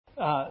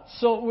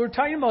So we're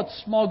talking about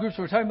small groups.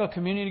 We're talking about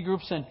community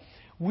groups, and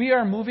we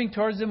are moving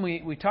towards them.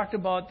 We talked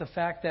about the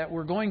fact that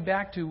we're going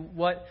back to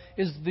what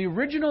is the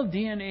original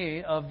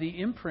DNA of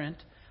the imprint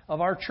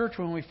of our church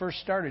when we first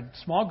started.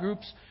 Small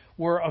groups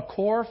were a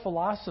core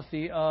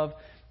philosophy of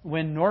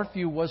when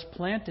Northview was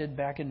planted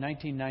back in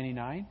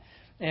 1999.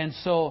 And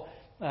so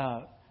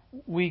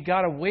we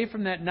got away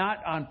from that,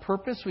 not on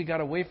purpose. We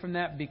got away from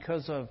that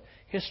because of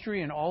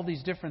history and all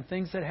these different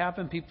things that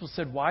happened. People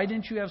said, why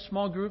didn't you have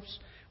small groups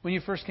when you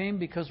first came?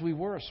 Because we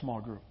were a small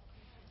group.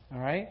 All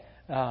right?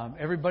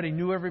 Everybody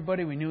knew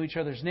everybody. We knew each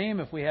other's name.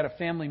 If we had a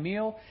family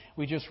meal,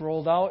 we just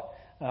rolled out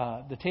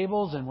the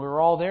tables and we were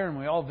all there and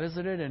we all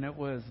visited. And it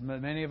was,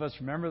 many of us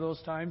remember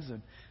those times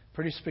and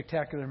pretty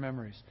spectacular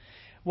memories.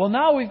 Well,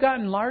 now we've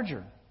gotten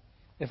larger.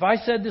 If I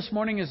said this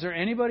morning, is there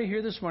anybody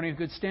here this morning who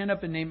could stand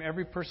up and name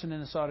every person in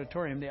this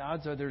auditorium? The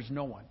odds are there's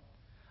no one.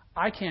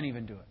 I can't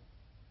even do it.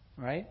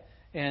 Right?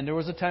 And there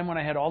was a time when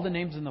I had all the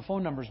names and the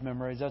phone numbers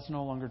memorized. That's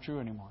no longer true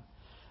anymore.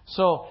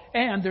 So,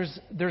 and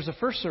there's a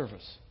first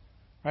service.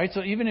 Right?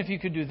 So even if you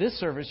could do this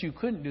service, you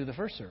couldn't do the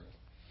first service.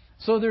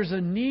 So there's a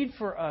need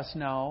for us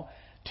now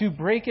to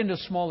break into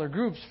smaller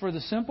groups for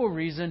the simple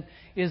reason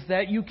is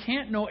that you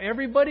can't know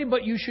everybody,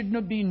 but you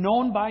should be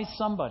known by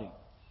somebody.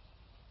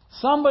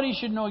 Somebody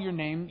should know your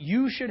name.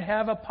 You should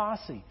have a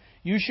posse.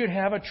 You should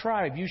have a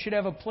tribe. You should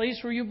have a place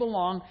where you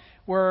belong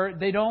where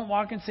they don't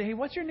walk and say, hey,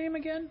 what's your name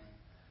again?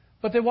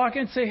 But they walk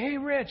in and say, hey,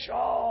 Rich,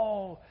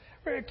 oh,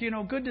 Rick,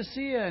 good to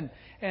see you.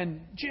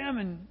 And Jim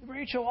and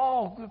Rachel,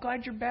 oh,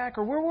 glad you're back.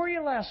 Or where were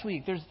you last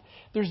week?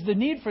 There's the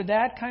need for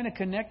that kind of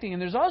connecting.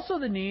 And there's also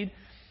the need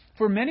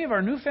for many of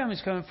our new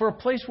families coming for a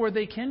place where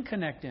they can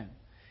connect in.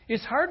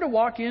 It's hard to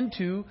walk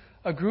into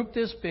a group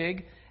this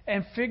big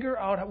and figure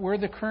out where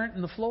the current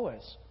and the flow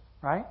is.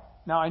 Right?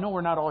 Now, I know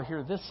we're not all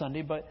here this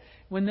Sunday, but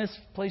when this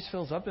place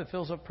fills up, it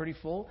fills up pretty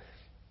full.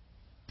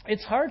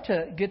 It's hard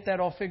to get that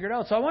all figured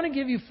out. So I want to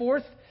give you four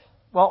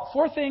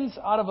things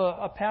out of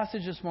a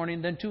passage this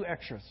morning, then 2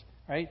 extras.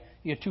 Right?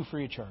 You get 2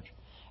 free of charge.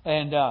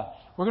 And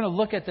we're going to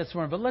look at this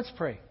morning, but let's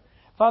pray.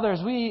 Father,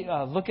 as we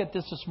look at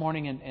this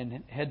morning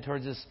and head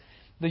towards this,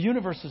 the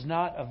universe is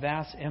not a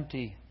vast,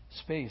 empty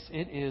space.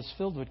 It is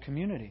filled with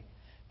community.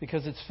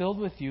 Because it's filled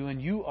with you,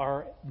 and you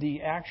are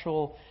the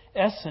actual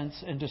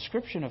essence and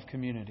description of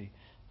community.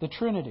 The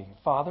Trinity,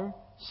 Father,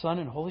 Son,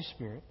 and Holy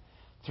Spirit.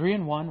 3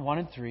 in 1, 1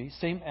 in 3,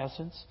 same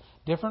essence,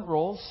 different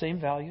roles, same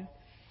value.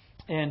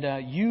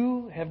 And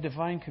you have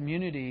defined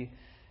community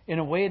in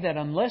a way that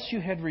unless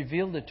you had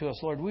revealed it to us,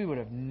 Lord, we would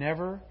have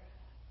never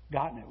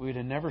gotten it. We would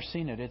have never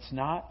seen it. It's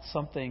not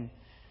something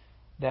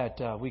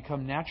that we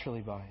come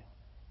naturally by.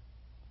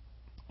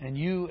 And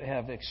you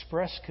have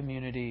expressed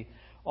community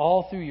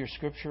all through your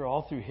Scripture,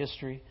 all through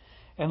history.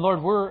 And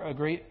Lord, we're a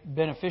great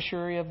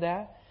beneficiary of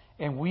that.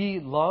 And we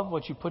love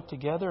what you put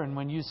together. And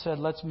when you said,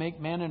 let's make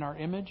man in our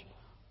image,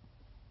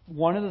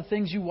 one of the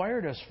things you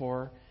wired us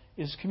for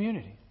is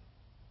community.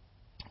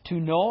 To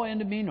know and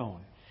to be known.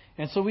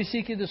 And so we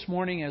seek you this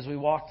morning as we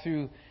walk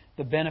through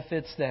the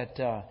benefits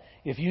that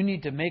if you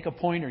need to make a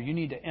point or you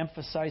need to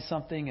emphasize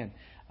something and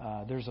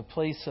there's a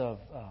place of...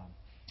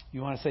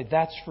 you want to say,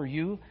 that's for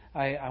you.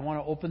 I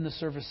want to open the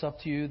service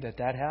up to you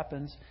that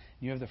happens.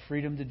 You have the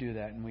freedom to do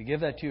that. And we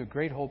give that to you, a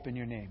great hope in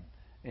your name.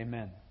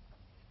 Amen.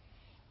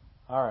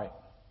 All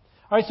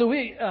right, so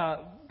we've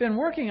been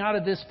working out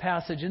of this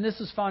passage, and this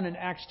is found in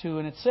Acts 2,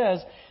 and it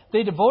says,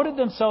 they devoted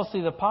themselves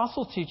to the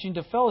apostles' teaching,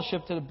 to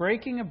fellowship, to the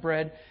breaking of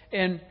bread,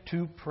 and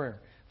to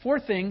prayer. 4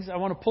 things. I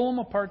want to pull them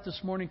apart this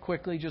morning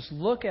quickly. Just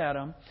look at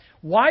them.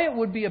 Why it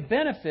would be a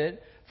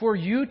benefit for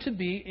you to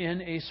be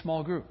in a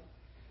small group.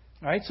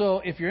 All right, so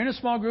if you're in a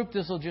small group,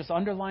 this will just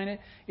underline it.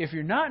 If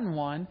you're not in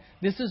one,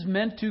 this is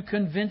meant to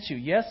convince you.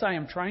 Yes, I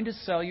am trying to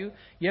sell you.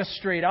 Yes,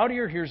 straight out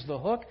here, here's the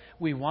hook.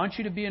 We want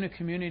you to be in a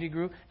community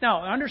group.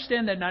 Now,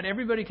 understand that not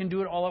everybody can do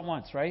it all at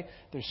once, right?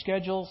 There's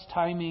schedules,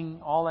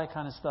 timing, all that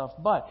kind of stuff.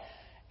 But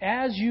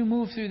as you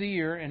move through the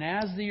year and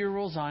as the year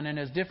rolls on and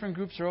as different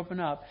groups are open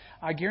up,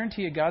 I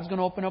guarantee you God's going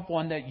to open up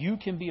one that you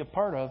can be a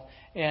part of.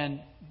 And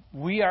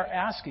we are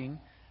asking,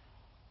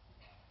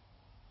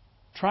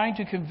 trying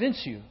to convince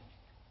you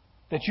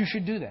that you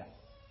should do that,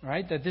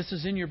 right? That this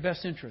is in your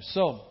best interest.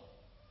 So,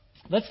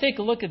 let's take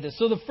a look at this.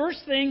 So the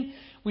first thing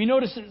we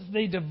notice is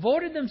they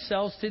devoted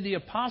themselves to the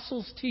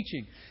apostles'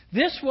 teaching.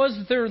 This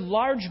was their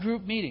large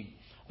group meeting.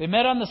 They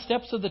met on the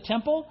steps of the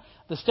temple.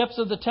 The steps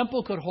of the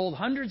temple could hold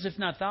hundreds, if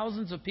not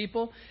thousands of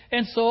people.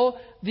 And so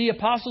the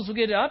apostles would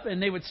get up and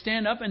they would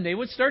stand up and they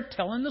would start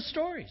telling the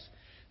stories.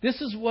 This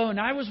is when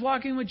I was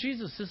walking with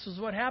Jesus, this is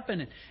what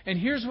happened. And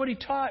here's what he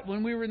taught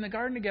when we were in the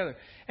garden together.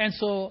 And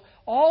so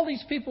all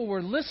these people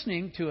were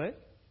listening to it.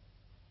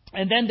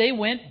 And then they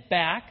went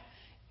back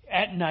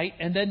at night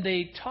and then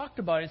they talked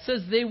about it. It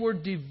says they were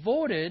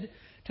devoted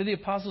to the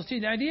apostles'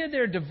 teaching. The idea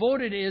they're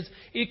devoted is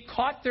it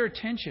caught their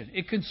attention.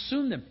 It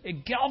consumed them.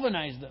 It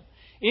galvanized them.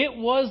 It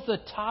was the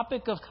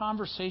topic of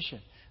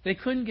conversation. They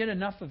couldn't get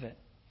enough of it.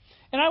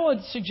 And I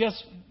would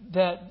suggest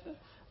that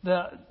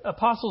the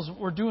apostles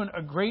were doing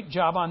a great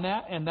job on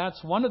that, and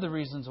that's one of the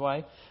reasons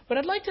why. But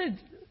I'd like to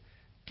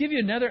give you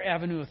another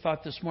avenue of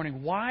thought this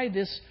morning, why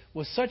this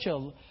was such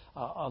a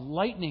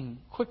lightning,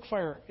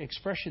 quick-fire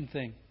expression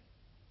thing.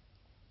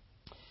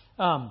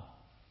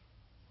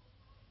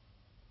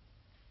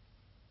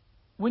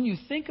 When you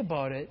think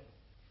about it,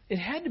 it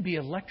had to be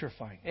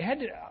electrifying. It had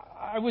to,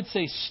 I would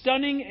say,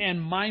 stunning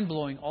and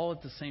mind-blowing all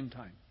at the same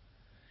time.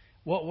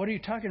 What are you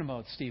talking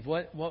about, Steve?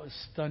 What was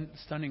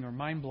stunning or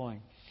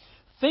mind-blowing?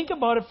 Think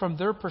about it from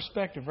their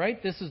perspective,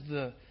 right? This is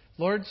the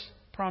Lord's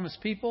promised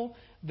people.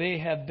 They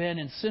have been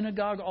in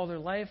synagogue all their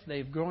life.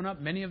 They've grown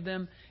up. Many of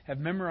them have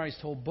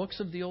memorized whole books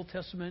of the Old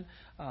Testament.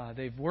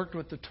 They've worked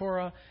with the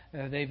Torah.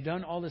 They've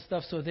done all this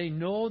stuff, so they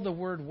know the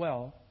Word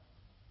well.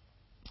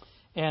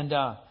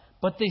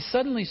 But they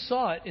suddenly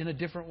saw it in a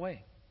different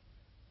way.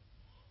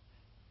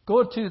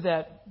 Go to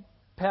that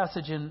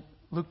passage in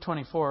Luke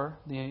 24,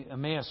 the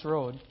Emmaus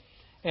Road.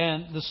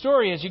 And the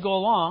story, as you go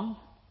along,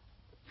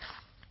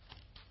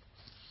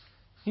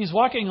 he's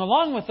walking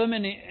along with them,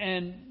 and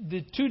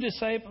the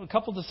a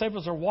couple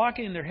disciples are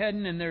walking, and they're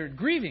heading, and they're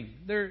grieving.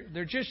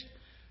 They're just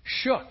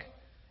shook.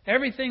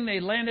 Everything they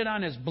landed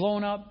on is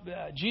blown up.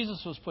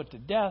 Jesus was put to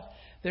death.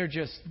 They're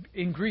just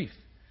in grief.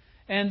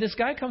 And this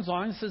guy comes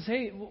along and says,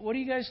 "Hey, what are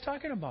you guys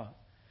talking about?"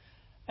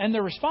 And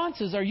the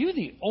response is, "Are you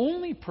the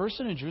only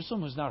person in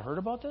Jerusalem who's not heard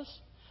about this?"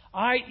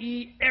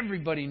 I.e.,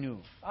 everybody knew.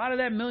 Out of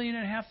that 1.5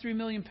 million, 3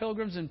 million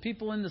pilgrims and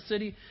people in the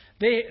city,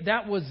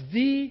 that was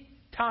the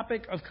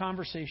topic of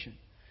conversation.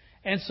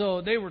 And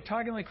so they were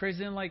talking like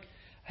crazy and like,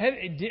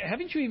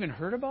 haven't you even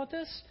heard about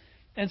this?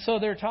 And so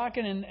they're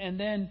talking, and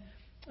then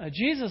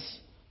Jesus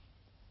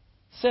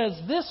says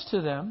this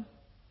to them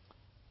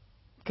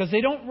because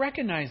they don't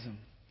recognize him.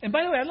 And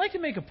by the way, I'd like to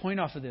make a point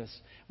off of this.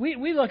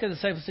 We look at the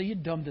disciples and say, "You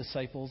dumb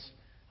disciples.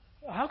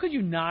 How could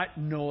you not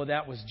know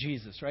that was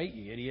Jesus, right?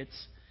 You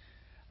idiots."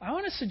 I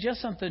want to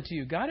suggest something to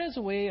you. God has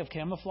a way of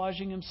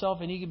camouflaging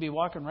himself, and he could be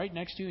walking right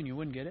next to you and you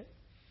wouldn't get it.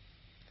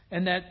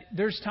 And that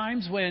there's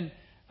times when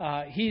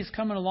he's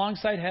coming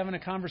alongside having a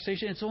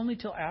conversation. It's only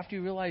till after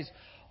you realize,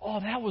 oh,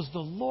 that was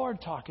the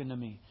Lord talking to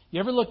me.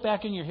 You ever look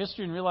back in your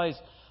history and realize,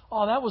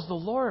 oh, that was the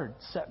Lord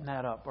setting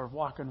that up or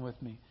walking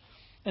with me?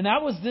 And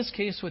that was this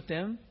case with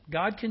them.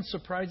 God can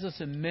surprise us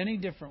in many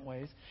different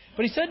ways.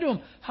 But he said to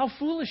them, "How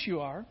foolish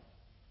you are,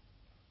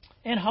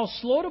 and how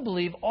slow to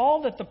believe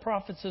all that the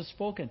prophets have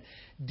spoken.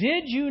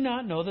 Did you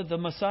not know that the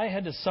Messiah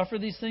had to suffer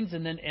these things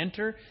and then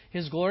enter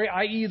his glory?"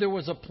 I.e., there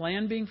was a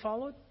plan being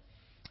followed,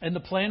 and the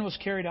plan was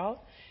carried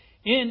out.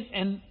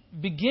 And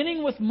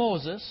beginning with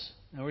Moses,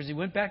 in other words, he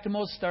went back to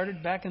Moses,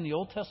 started back in the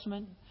Old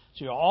Testament,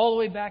 so you're all the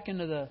way back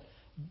into the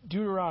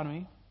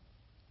Deuteronomy.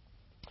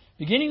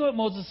 Beginning with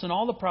Moses and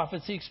all the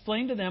prophets, he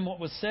explained to them what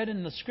was said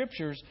in the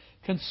Scriptures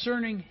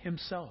concerning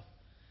himself.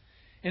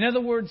 In other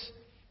words,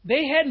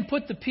 they hadn't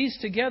put the piece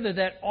together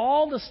that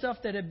all the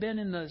stuff that had been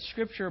in the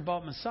Scripture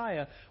about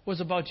Messiah was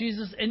about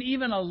Jesus, and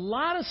even a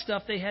lot of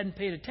stuff they hadn't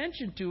paid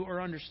attention to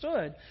or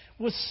understood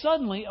was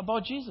suddenly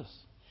about Jesus.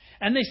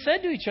 And they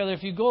said to each other,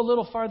 if you go a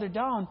little farther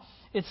down,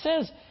 it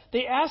says,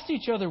 they asked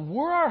each other,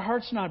 "Were our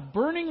hearts not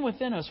burning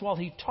within us while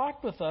he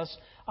talked with us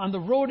on the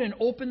road and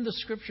opened the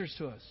Scriptures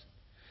to us?"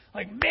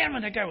 Like, man,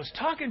 when that guy was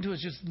talking to us,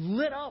 just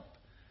lit up.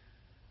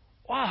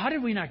 Wow, how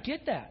did we not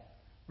get that?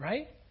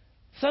 Right?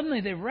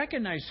 Suddenly they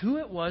recognized who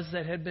it was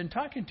that had been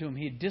talking to him.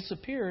 He had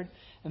disappeared,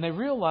 and they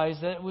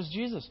realized that it was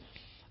Jesus.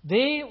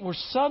 They were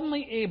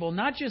suddenly able,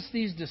 not just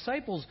these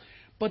disciples,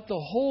 but the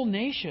whole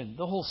nation,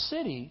 the whole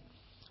city,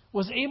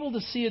 was able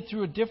to see it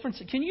through a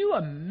different... Can you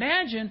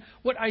imagine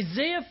what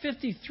Isaiah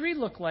 53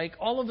 looked like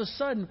all of a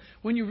sudden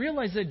when you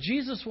realize that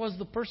Jesus was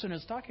the person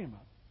it's talking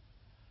about?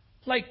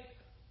 Like,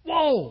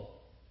 whoa!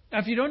 Now,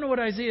 if you don't know what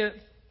Isaiah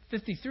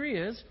 53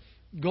 is,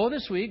 go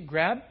this week,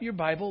 grab your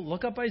Bible,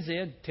 look up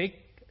Isaiah, take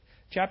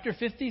chapter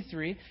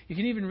 53. You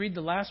can even read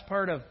the last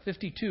part of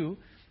 52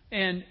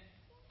 and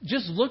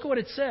just look at what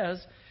it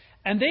says.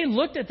 And they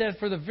looked at that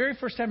for the very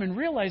first time and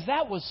realized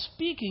that was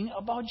speaking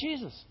about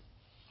Jesus.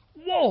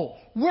 Whoa!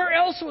 Where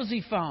else was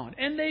he found?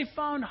 And they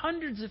found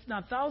hundreds, if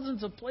not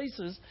thousands, of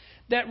places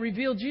that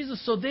revealed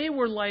Jesus. So they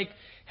were like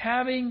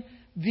having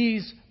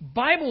these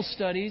Bible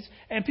studies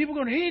and people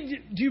going, "Hey,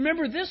 do you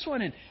remember this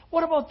one? And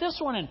what about this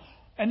one?"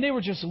 And they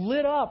were just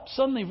lit up,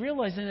 suddenly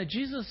realizing that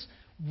Jesus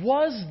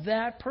was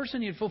that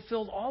person. He had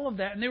fulfilled all of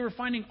that. And they were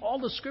finding all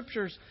the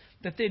Scriptures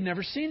that they'd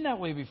never seen that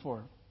way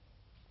before.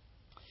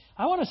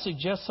 I want to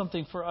suggest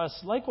something for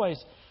us.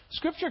 Likewise,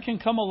 Scripture can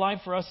come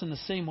alive for us in the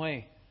same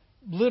way.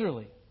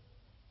 Literally.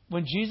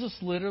 When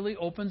Jesus literally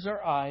opens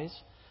our eyes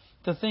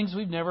to things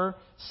we've never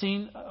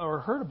seen or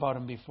heard about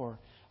him before.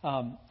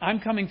 I'm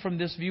coming from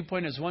this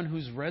viewpoint as one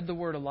who's read the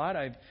Word a lot.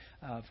 I've,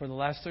 for the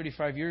last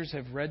 35 years,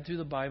 have read through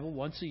the Bible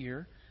once a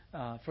year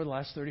for the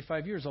last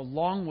 35 years,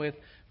 along with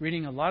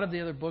reading a lot of the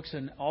other books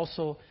and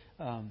also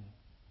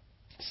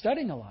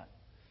studying a lot,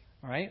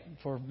 right,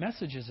 for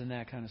messages and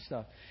that kind of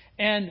stuff.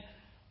 And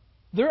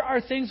there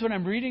are things when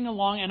I'm reading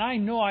along, and I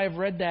know I've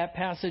read that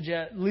passage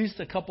at least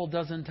a couple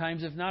dozen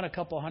times, if not a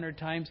couple hundred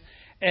times,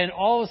 and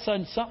all of a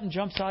sudden something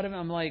jumps out of it.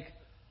 I'm like,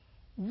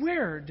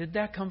 where did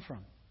that come from?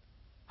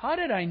 How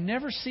did I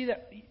never see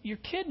that? You're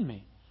kidding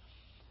me.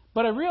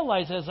 But I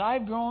realize as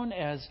I've grown,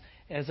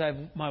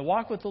 my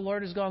walk with the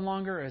Lord has gone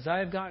longer, as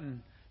I've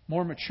gotten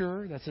more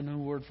mature, that's a new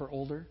word for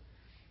older,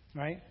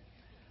 right?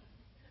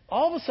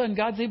 All of a sudden,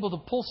 God's able to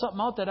pull something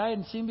out that I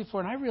hadn't seen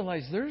before, and I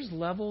realize there's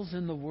levels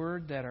in the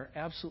Word that are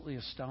absolutely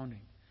astounding.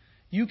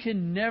 You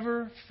can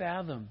never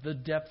fathom the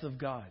depth of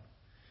God.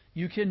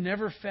 You can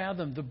never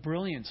fathom the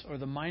brilliance or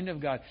the mind of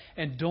God,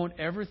 and don't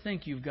ever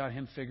think you've got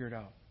Him figured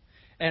out.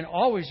 And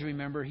always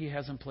remember, He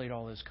hasn't played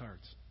all His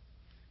cards.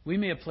 We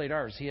may have played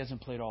ours. He hasn't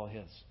played all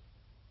His.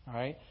 All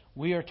right?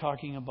 We are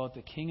talking about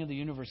the King of the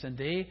universe, and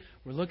they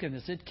were looking at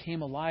this. It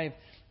came alive.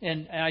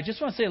 And I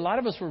just want to say, a lot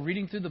of us were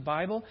reading through the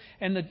Bible,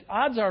 and the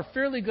odds are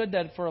fairly good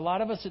that for a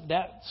lot of us,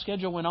 that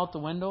schedule went out the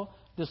window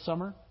this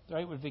summer,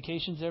 right, with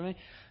vacations and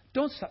everything.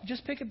 Don't stop.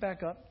 Just pick it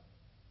back up.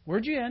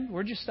 Where'd you end?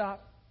 Where'd you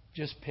stop?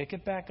 Just pick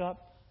it back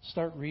up.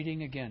 Start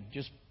reading again.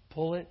 Just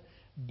pull it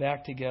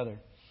back together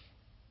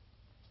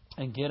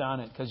and get on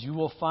it, because you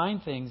will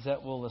find things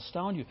that will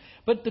astound you.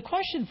 But the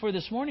question for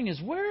this morning is,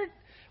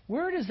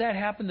 where does that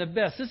happen the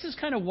best? This is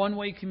kind of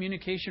one-way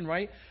communication,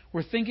 right?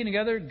 We're thinking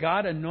together.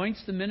 God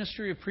anoints the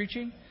ministry of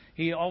preaching.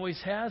 He always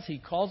has. He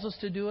calls us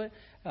to do it.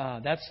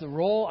 That's the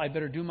role. I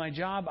better do my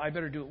job. I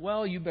better do it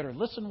well. You better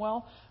listen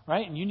well,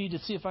 right? And you need to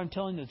see if I'm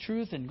telling the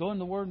truth and go in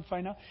the Word and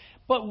find out.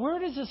 But where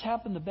does this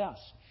happen the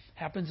best?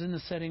 Happens in the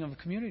setting of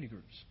community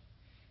groups,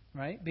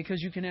 right?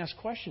 Because you can ask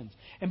questions.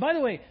 And by the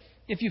way,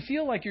 if you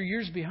feel like you're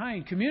years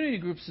behind, community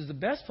groups is the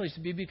best place to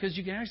be, because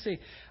you can actually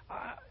say,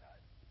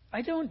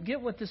 I don't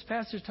get what this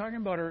pastor's talking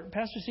about. Or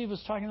Pastor Steve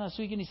was talking last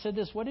week and he said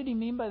this. What did he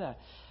mean by that?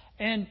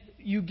 And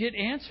you get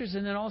answers,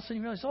 and then all of a sudden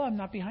you realize, I'm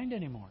not behind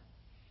anymore.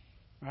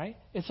 Right?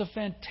 It's a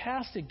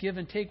fantastic give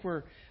and take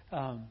where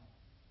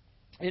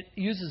it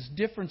uses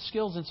different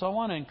skills. And so I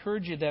want to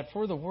encourage you that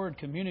for the Word,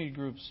 community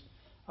groups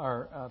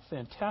are a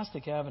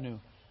fantastic avenue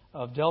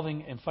of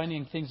delving and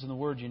finding things in the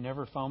Word you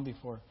never found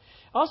before. It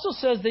also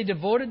says they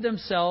devoted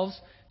themselves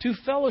to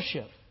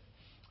fellowship.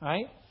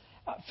 Right?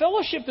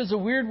 Fellowship is a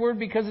weird word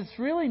because it's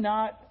really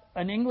not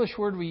an English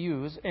word we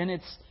use, and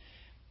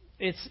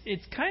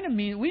it's kind of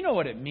mean. We know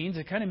what it means.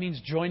 It kind of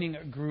means joining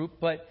a group,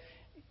 but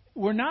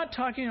we're not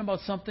talking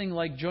about something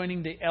like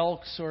joining the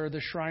Elks or the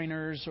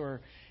Shriners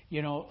or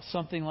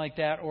something like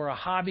that, or a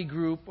hobby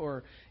group,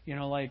 or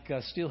like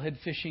a steelhead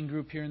fishing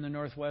group here in the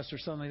Northwest or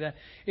something like that.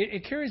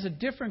 It carries a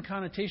different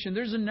connotation.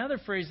 There's another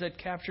phrase that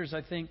captures,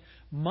 I think,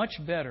 much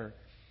better,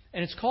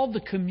 and it's called the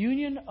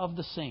communion of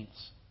the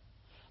saints.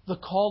 The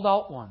called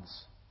out ones,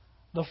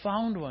 the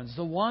found ones,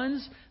 the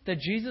ones that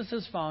Jesus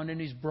has found and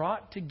He's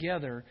brought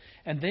together,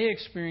 and they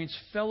experience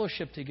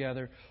fellowship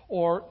together,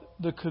 or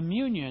the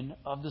communion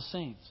of the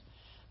saints.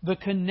 The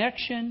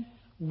connection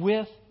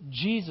with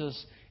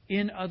Jesus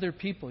in other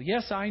people.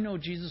 Yes, I know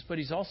Jesus, but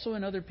He's also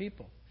in other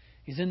people.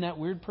 He's in that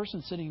weird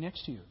person sitting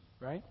next to you,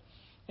 right?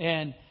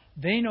 And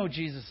they know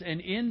Jesus.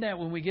 And in that,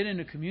 when we get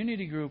into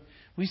community group,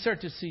 we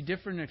start to see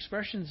different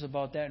expressions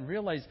about that and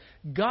realize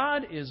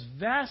God is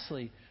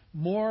vastly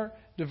more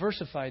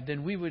diversified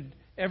than we would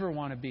ever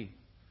want to be,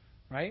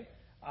 right?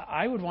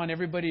 I would want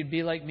everybody to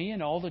be like me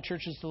and all the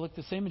churches to look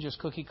the same and just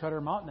cookie cutter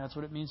them out, and that's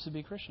what it means to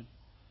be Christian.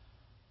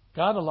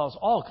 God allows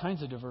all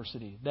kinds of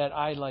diversity that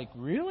I like.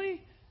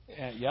 Really?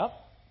 Yep.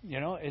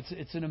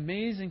 It's an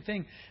amazing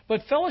thing.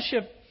 But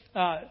fellowship,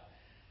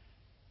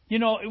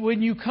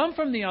 when you come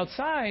from the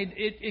outside,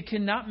 it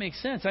cannot make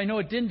sense. I know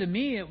it didn't to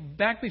me.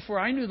 Back before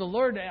I knew the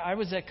Lord, I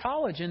was at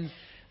college, and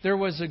there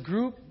was a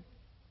group,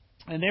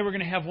 and they were going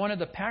to have one of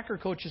the Packer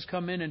coaches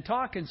come in and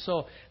talk. And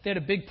so they had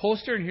a big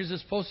poster, and here's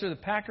this poster of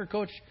the Packer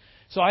coach.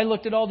 So I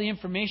looked at all the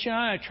information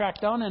on it. I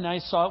tracked down, and I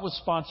saw it was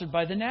sponsored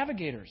by the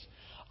Navigators.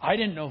 I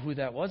didn't know who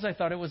that was. I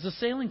thought it was a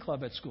sailing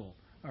club at school.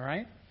 All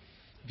right?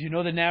 If you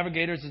know the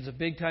Navigators, it's a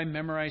big-time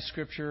memorize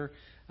Scripture,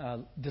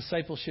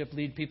 discipleship,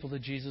 lead people to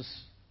Jesus,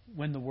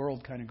 win the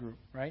world kind of group.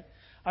 Right?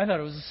 I thought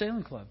it was a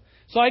sailing club.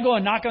 So I go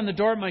and knock on the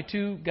door. My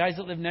two guys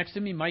that live next to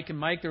me, Mike and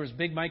Mike. There was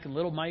Big Mike and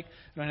Little Mike. I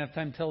don't have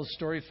time to tell his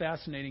story.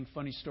 Fascinating,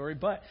 funny story.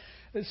 But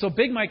so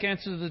Big Mike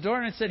answered the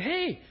door, and I said,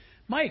 "Hey,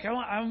 Mike,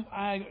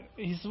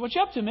 he said, what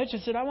you up to, Mitch?" I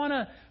said, "I want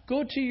to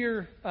go to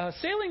your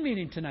sailing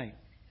meeting tonight."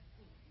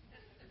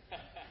 And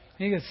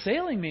he goes,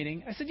 "Sailing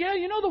meeting?" I said, "Yeah,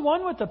 the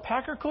one with the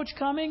Packer coach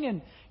coming,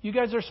 and you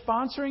guys are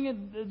sponsoring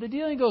it, the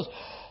deal." And he goes,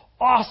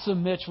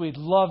 "Awesome, Mitch. We'd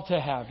love to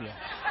have you."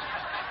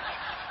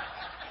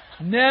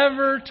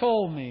 Never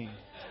told me.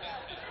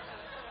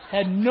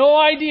 Had no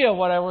idea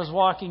what I was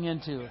walking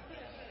into.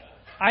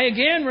 I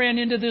again ran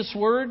into this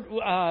word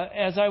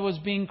as I was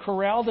being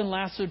corralled and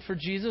lassoed for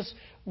Jesus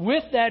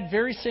with that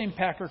very same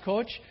Packer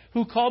coach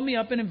who called me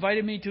up and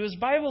invited me to his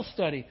Bible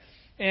study.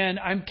 And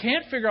I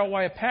can't figure out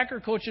why a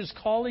Packer coach is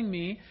calling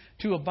me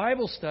to a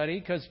Bible study,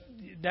 because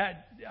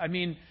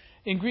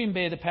in Green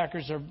Bay, the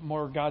Packers are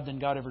more God than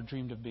God ever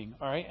dreamed of being.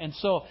 All right. And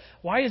so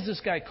why is this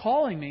guy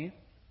calling me?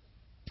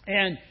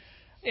 And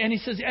he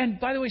says, "And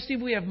by the way,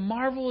 Steve, we have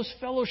marvelous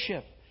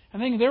fellowship." I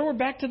think there we're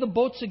back to the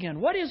boats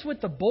again. What is with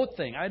the boat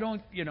thing? I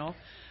don't,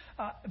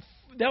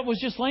 that was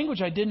just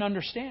language I didn't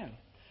understand.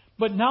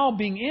 But now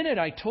being in it,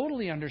 I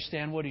totally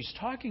understand what he's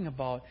talking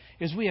about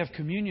is we have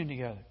communion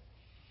together.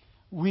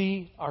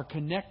 We are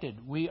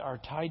connected. We are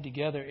tied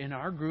together in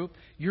our group.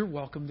 You're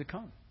welcome to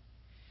come.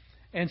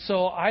 And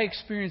so I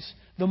experienced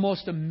the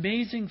most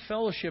amazing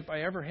fellowship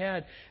I ever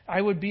had.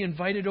 I would be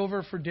invited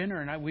over for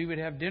dinner, and we would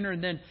have dinner,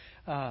 and then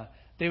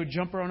they would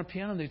jump around a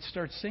piano and they'd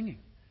start singing.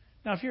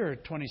 Now, if you're a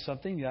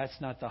 20-something, that's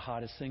not the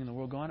hottest thing in the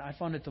world going on. I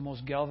found it the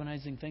most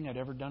galvanizing thing I'd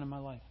ever done in my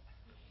life.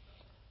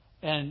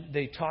 And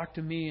they talked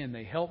to me, and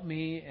they helped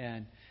me,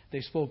 and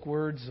they spoke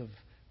words of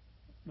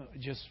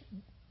just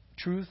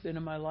truth into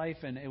my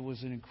life, and it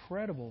was an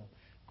incredible,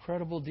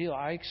 incredible deal.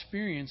 I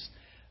experienced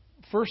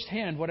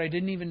firsthand what I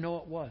didn't even know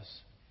it was.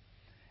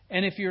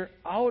 And if you're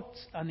out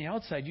on the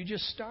outside, you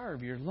just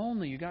starve. You're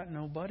lonely. You got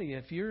nobody.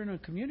 If you're in a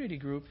community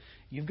group,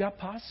 you've got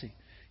posse.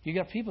 You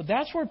got people.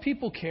 That's where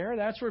people care.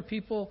 That's where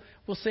people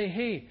will say,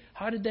 hey,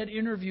 how did that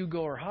interview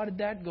go? Or how did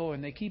that go?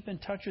 And they keep in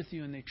touch with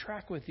you and they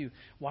track with you.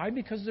 Why?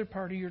 Because they're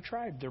part of your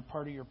tribe. They're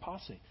part of your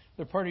posse.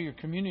 They're part of your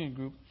community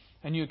group.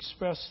 And you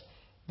experience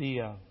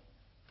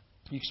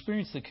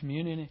the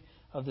community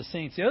of the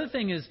saints. The other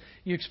thing is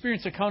you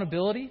experience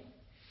accountability.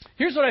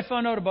 Here's what I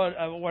found out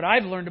about what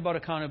I've learned about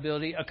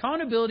accountability.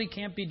 Accountability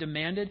can't be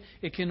demanded.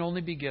 It can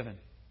only be given.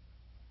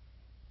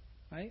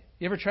 Right?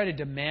 You ever try to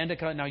demand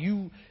account? Now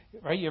you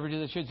ever do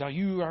this? Now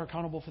you are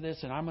accountable for this,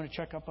 and I'm going to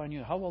check up on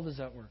you. How well does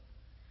that work?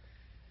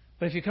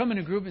 But if you come in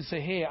a group and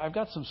say, "Hey, I've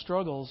got some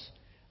struggles.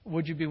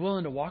 Would you be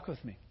willing to walk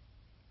with me?"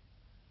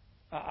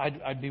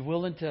 I'd be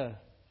willing to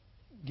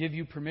give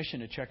you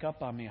permission to check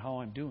up on me, how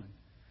I'm doing.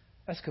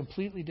 That's a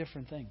completely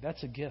different thing.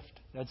 That's a gift.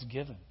 That's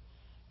given,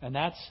 and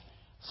that's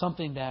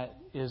something that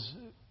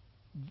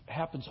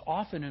happens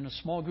often in a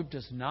small group.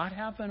 Does not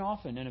happen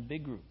often in a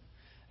big group.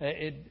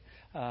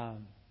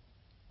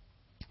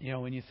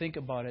 When you think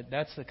about it,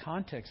 that's the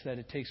context that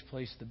it takes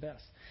place the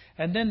best.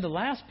 And then the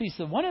last piece,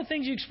 one of the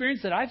things you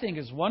experience that I think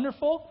is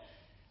wonderful,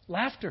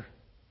 laughter.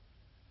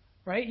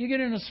 Right? You get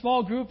in a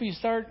small group and you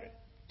start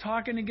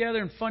talking together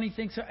and funny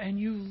things, and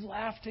you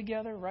laugh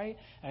together, right?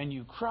 And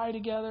you cry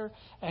together,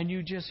 and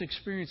you just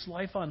experience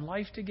life on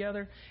life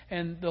together.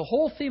 And the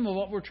whole theme of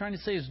what we're trying to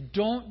say is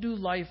don't do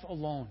life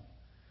alone.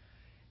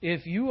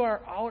 If you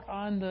are out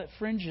on the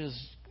fringes,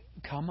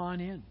 come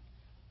on in.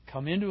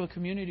 Come into a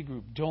community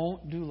group.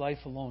 Don't do life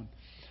alone.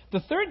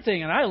 The third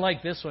thing, and I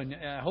like this one.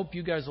 I hope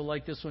you guys will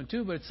like this one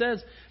too. But it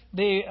says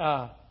they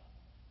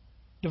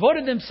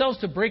devoted themselves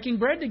to breaking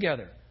bread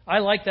together. I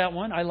like that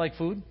one. I like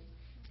food.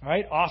 All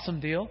right, awesome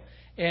deal.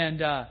 And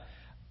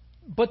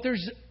but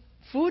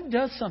food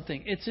does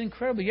something. It's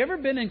incredible. You ever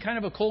been in kind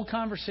of a cold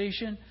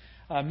conversation?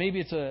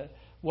 Maybe it's a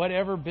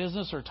whatever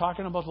business or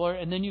talking about the Lord,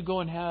 and then you go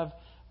and have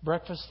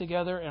breakfast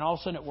together, and all of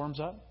a sudden it warms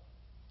up.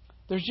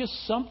 There's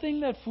just something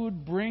that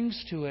food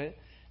brings to it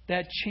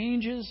that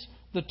changes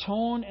the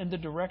tone and the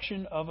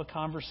direction of a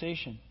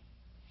conversation.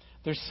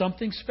 There's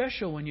something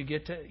special when you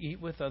get to eat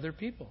with other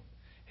people.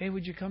 Hey,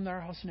 would you come to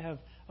our house and have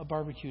a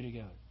barbecue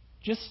together?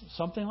 Just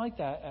something like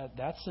that,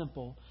 that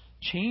simple,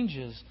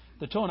 changes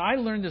the tone. I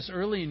learned this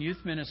early in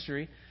youth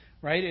ministry,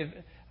 right?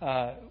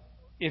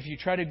 If you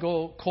try to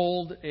go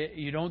cold,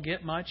 you don't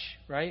get much,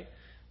 right?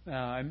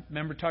 I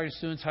remember talking to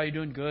students, how you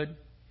doing? Good.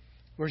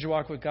 Where's your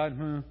walk with God?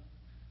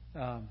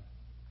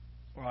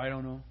 Or I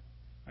don't know.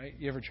 Right?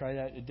 You ever try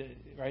that?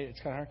 Right? It's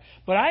kind of hard.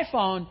 But I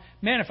found,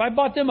 man, if I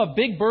bought them a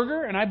big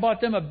burger and I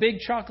bought them a big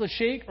chocolate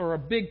shake or a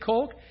big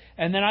Coke,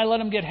 and then I let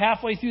them get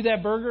halfway through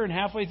that burger and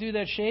halfway through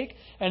that shake,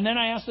 and then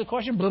I asked the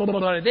question, blah, blah,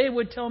 blah, they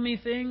would tell me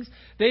things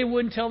they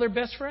wouldn't tell their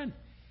best friend.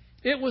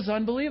 It was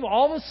unbelievable.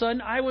 All of a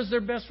sudden, I was their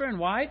best friend.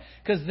 Why?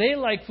 Because they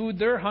like food.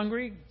 They're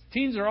hungry.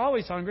 Teens are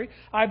always hungry.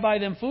 I buy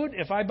them food.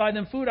 If I buy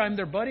them food, I'm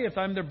their buddy. If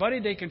I'm their buddy,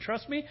 they can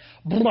trust me.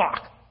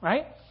 Block.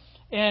 Right?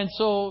 And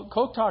so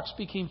Coke Talks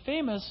became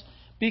famous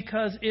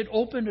because it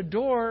opened a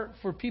door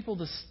for people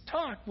to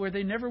talk where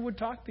they never would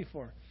talk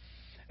before.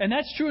 And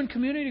that's true in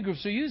community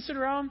groups. So you sit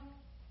around,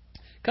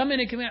 come in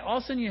and come in, all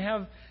of a sudden you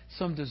have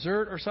some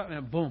dessert or something,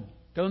 and boom.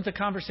 Don't the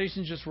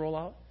conversations just roll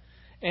out?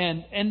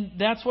 And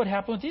that's what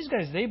happened with these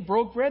guys. They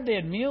broke bread. They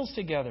had meals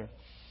together.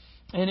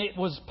 And it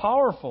was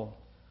powerful.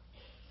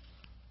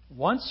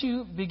 Once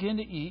you begin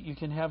to eat, you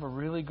can have a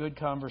really good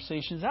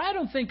conversation. I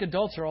don't think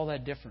adults are all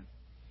that different.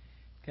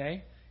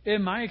 Okay?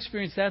 In my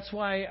experience, that's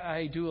why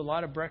I do a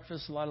lot of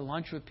breakfast, a lot of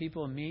lunch with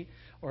people and meet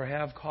or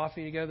have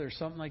coffee together or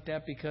something like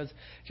that. Because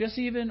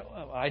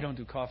I don't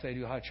do coffee, I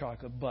do hot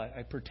chocolate, but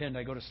I pretend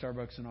I go to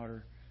Starbucks and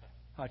order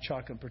hot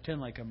chocolate and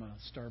pretend like I'm a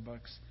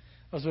Starbucks.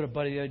 I was with a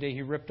buddy the other day.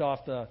 He ripped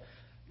off the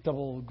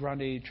double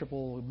grande,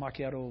 triple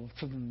macchiato,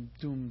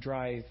 doom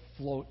dry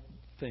float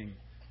thing,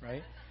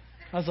 right?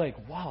 I was like,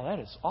 wow, that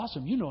is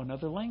awesome. You know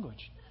another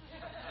language.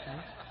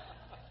 Right?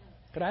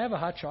 Could I have a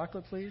hot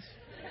chocolate, please?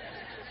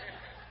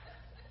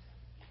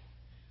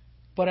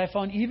 But I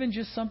found even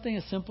just something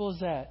as simple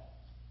as that,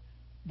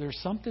 there's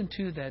something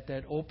to that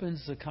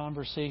opens the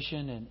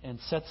conversation and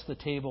sets the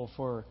table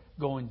for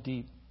going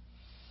deep.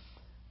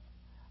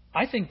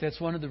 I think that's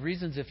one of the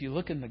reasons, if you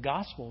look in the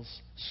Gospels,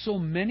 so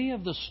many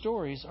of the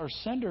stories are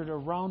centered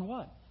around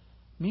what?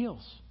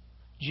 Meals.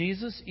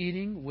 Jesus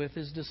eating with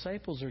his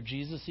disciples or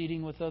Jesus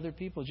eating with other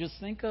people. Just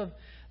think of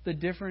the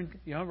different,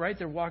 right?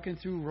 They're walking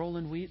through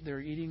rolling wheat. They're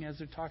eating as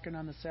they're talking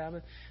on the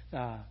Sabbath.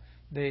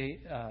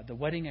 The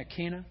wedding at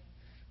Cana.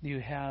 You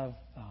have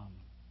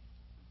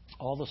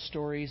all the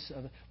stories.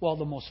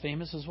 The most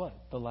famous is what?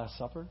 The Last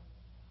Supper.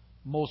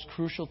 Most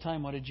crucial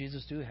time, what did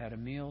Jesus do? Had a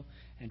meal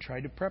and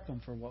tried to prep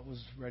them for what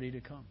was ready to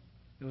come.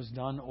 It was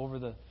done over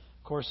the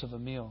course of a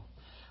meal.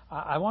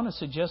 I want to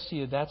suggest to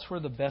you that's where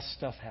the best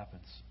stuff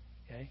happens.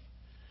 Okay?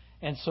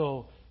 And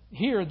so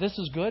here, this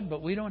is good,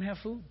 but we don't have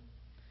food.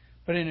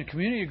 But in a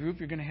community group,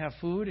 you're going to have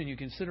food, and you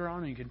can sit around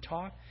and you can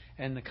talk,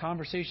 and the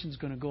conversation is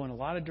going to go in a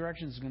lot of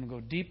directions. It's going to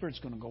go deeper. It's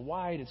going to go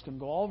wide. It's going to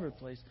go all over the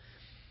place.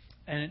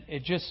 And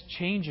it just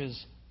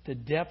changes the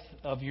depth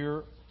of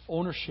your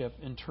ownership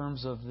in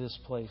terms of this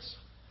place.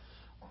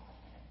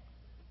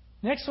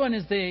 Next one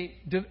is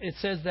it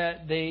says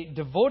that they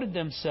devoted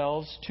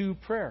themselves to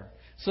prayer.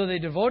 So they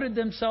devoted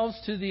themselves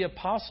to the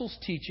apostles'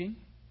 teaching,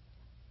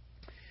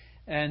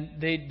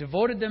 and they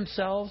devoted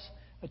themselves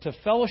to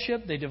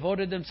fellowship. They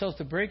devoted themselves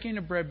to breaking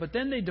of bread, but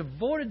then they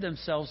devoted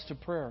themselves to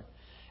prayer.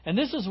 And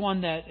this is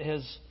one that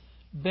has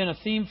been a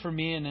theme for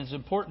me and is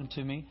important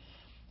to me.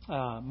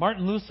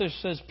 Martin Luther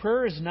says,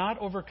 prayer is not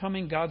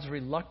overcoming God's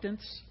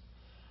reluctance,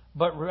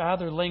 but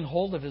rather laying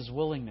hold of his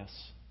willingness.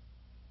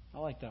 I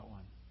like that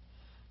one.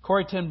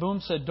 Corrie ten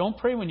Boom said, don't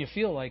pray when you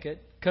feel like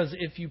it, because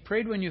if you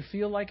prayed when you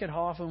feel like it,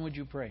 how often would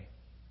you pray?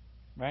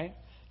 Right?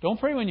 Don't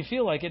pray when you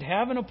feel like it.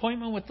 Have an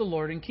appointment with the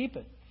Lord and keep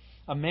it.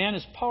 A man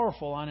is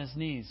powerful on his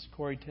knees,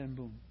 Corrie ten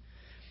Boom.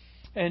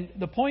 And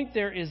the point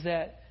there is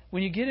that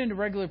when you get into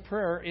regular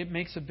prayer, it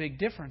makes a big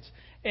difference.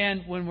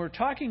 And when we're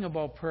talking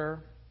about prayer,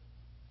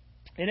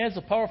 it has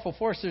a powerful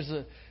force. There's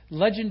a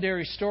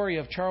legendary story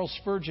of Charles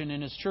Spurgeon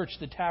in his church,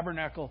 the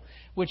Tabernacle,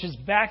 which is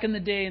back in the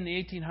day in the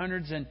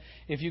 1800s. And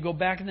if you go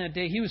back in that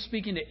day, he was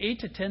speaking to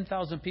 8,000 to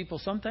 10,000 people,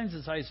 sometimes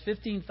as high as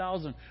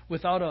 15,000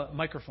 without a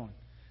microphone.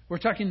 We're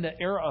talking the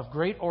era of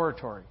great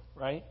oratory,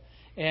 right?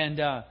 And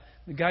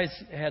the guys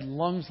had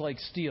lungs like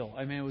steel.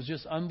 I mean, it was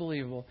just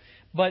unbelievable.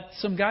 But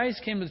some guys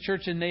came to the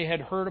church and they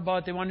had heard about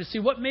it. They wanted to see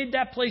what made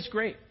that place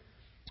great.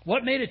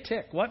 What made it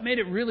tick? What made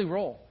it really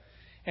roll?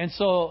 And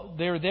so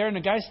they were there, and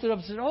the guy stood up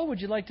and said, oh,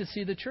 would you like to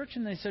see the church?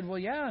 And they said, well,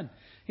 yeah. And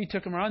he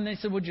took them around, and they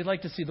said, would you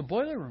like to see the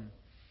boiler room?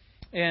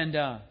 And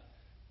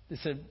they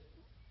said,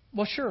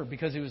 well, sure,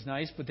 because he was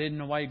nice, but they didn't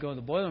know why you go to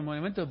the boiler room. When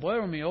he went to the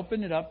boiler room, he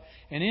opened it up,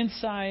 and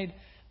inside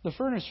the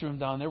furnace room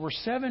down there were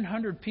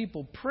 700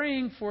 people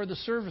praying for the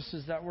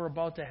services that were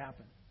about to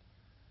happen.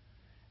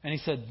 And he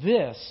said,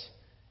 this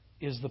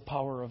is the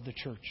power of the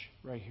church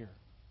right here.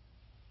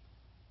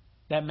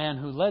 That man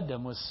who led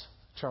them was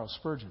Charles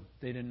Spurgeon.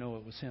 They didn't know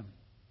it was him.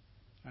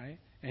 Right?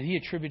 And he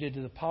attributed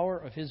to the power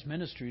of his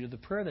ministry to the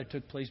prayer that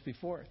took place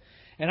before it.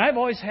 And I've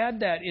always had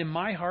that in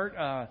my heart,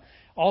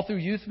 all through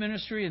youth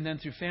ministry and then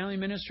through family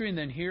ministry and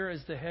then here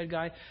as the head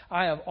guy.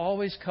 I have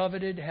always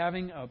coveted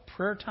having a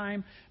prayer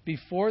time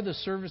before the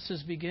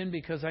services begin,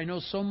 because I know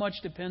so much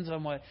depends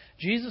on what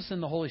Jesus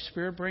and the Holy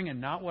Spirit bring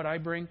and not what I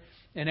bring.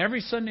 And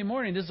every Sunday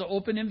morning, this is an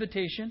open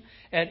invitation.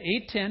 At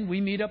 8:10, we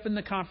meet up in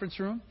the conference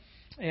room.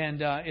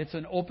 And it's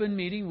an open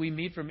meeting. We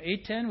meet from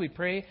 8:10, we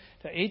pray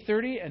to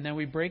 8:30, and then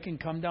we break and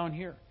come down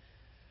here.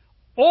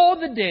 All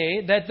the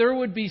day that there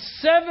would be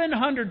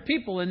 700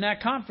 people in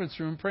that conference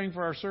room praying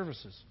for our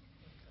services.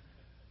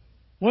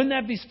 Wouldn't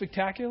that be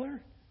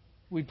spectacular?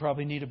 We'd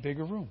probably need a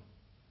bigger room.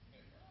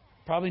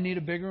 Probably need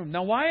a bigger room.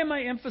 Now, why am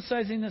I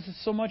emphasizing this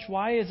so much?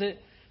 Why is it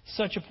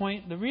such a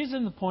point?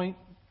 The point,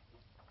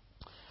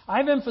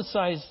 I've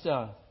emphasized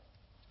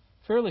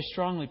fairly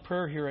strongly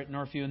prayer here at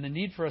Northview and the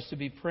need for us to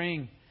be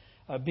praying,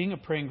 being a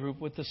praying group,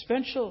 with the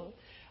special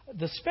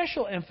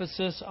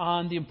emphasis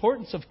on the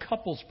importance of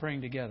couples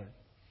praying together.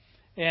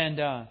 And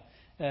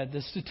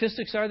the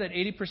statistics are that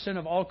 80%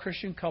 of all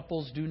Christian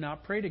couples do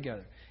not pray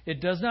together. It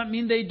does not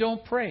mean they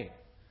don't pray.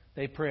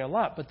 They pray a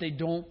lot, but they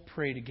don't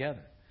pray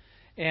together.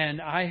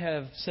 And I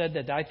have said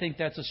that I think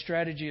that's a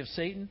strategy of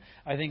Satan.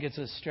 I think it's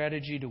a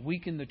strategy to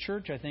weaken the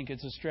church. I think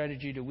it's a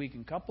strategy to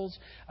weaken couples.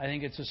 I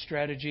think it's a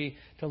strategy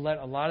to let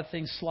a lot of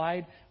things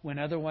slide when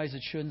otherwise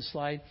it shouldn't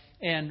slide.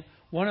 And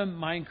one of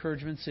my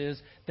encouragements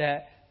is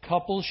that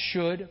couples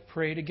should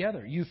pray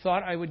together. You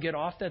thought I would get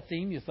off that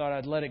theme. You thought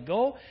I'd let it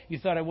go. You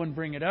thought I wouldn't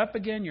bring it up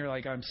again. You're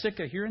like, I'm sick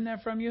of hearing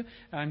that from you.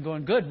 I'm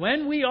going, good.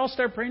 When we all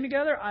start praying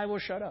together, I will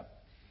shut up.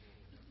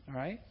 All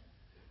right?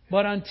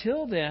 But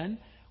until then,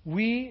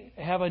 we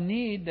have a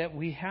need that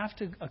we have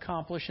to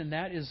accomplish, and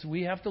that is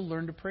we have to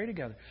learn to pray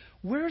together.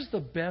 Where's the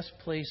best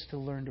place to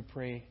learn to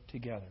pray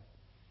together?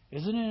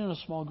 Isn't it in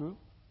a small group?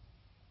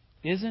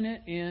 Isn't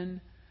it in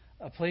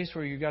a place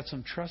where you've got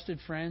some trusted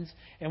friends?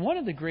 And one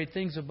of the great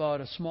things about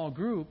a small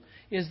group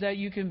is that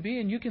you can be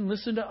and you can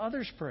listen to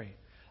others pray.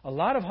 A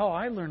lot of how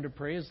I learned to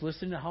pray is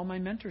listening to how my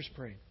mentors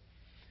prayed,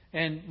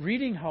 and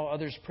reading how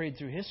others prayed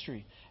through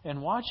history,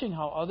 and watching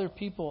how other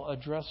people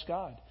address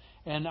God.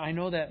 And I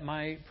know that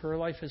my prayer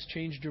life has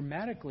changed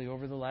dramatically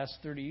over the last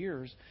 30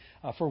 years.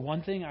 For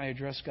one thing, I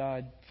address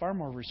God far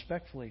more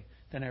respectfully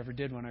than I ever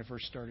did when I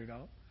first started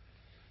out.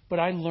 but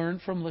I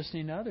learned from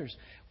listening to others.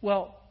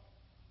 Well,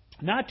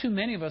 not too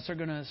many of us are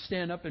going to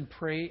stand up and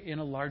pray in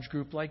a large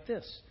group like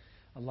this.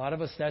 A lot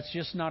of us, that's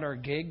just not our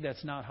gig.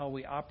 That's not how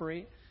we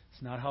operate.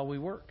 It's not how we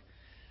work.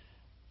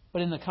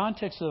 But in the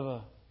context of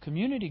a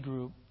community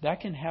group,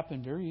 that can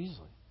happen very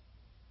easily.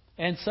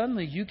 And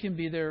suddenly you can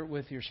be there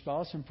with your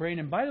spouse and praying.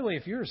 And by the way,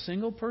 if you're a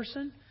single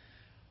person,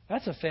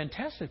 that's a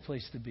fantastic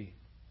place to be.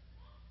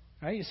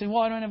 Right? You say, well,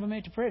 I don't have a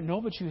mate to pray with.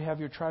 No, but you have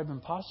your tribe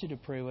and posse to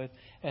pray with,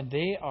 and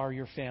they are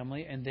your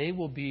family, and they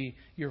will be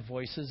your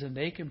voices, and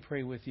they can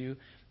pray with you,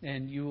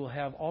 and you will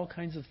have all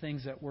kinds of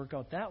things that work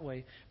out that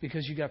way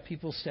because you got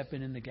people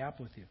stepping in the gap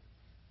with you.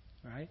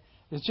 Right?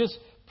 It's just,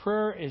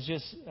 prayer is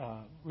just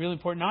really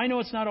important. Now, I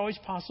know it's not always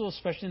possible,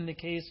 especially in the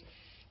case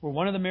where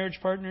one of the marriage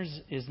partners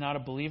is not a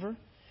believer,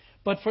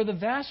 but for the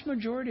vast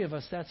majority of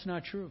us, that's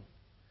not true.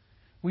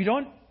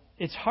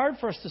 It's hard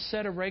for us to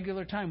set a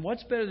regular time.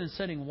 What's better than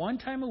setting one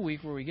time a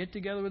week where we get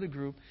together with a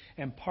group,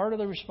 and part of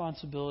the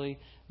responsibility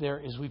there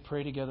is we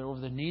pray together over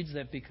the needs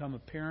that become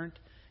apparent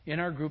in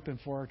our group and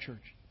for our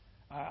church.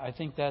 I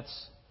think that's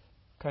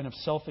kind of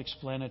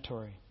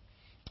self-explanatory.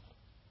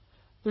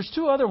 There's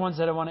two other ones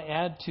that I want to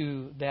add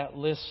to that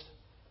list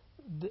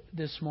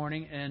this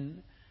morning,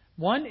 and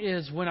one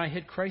is when I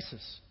hit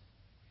crisis.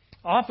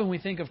 Often we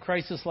think of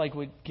crisis like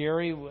when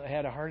Gary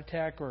had a heart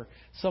attack or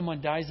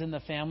someone dies in the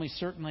family.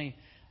 Certainly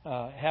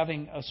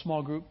having a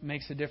small group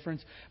makes a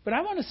difference. But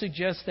I want to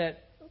suggest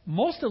that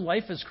most of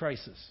life is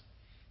crisis,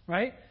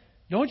 right?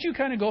 Don't you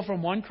kind of go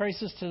from one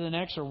crisis to the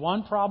next or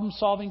one problem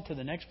solving to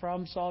the next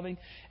problem solving?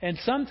 And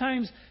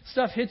sometimes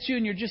stuff hits you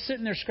and you're just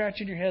sitting there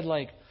scratching your head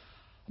like,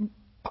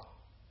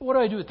 what do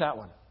I do with that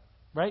one?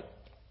 Right?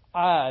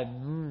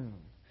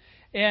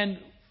 And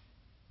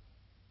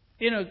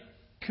in a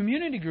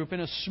community group, in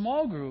a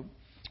small group,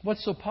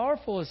 what's so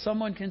powerful is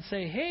someone can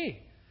say,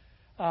 hey,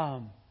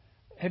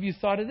 have you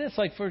thought of this?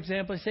 Like, for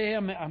example, I say, hey,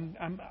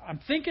 I'm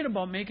thinking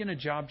about making a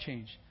job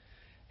change.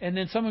 And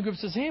then someone group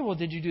says, hey, well,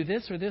 did you do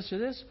this or this or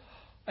this?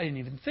 I didn't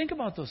even think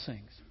about those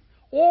things.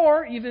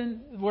 Or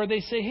even where they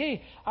say,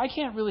 hey, I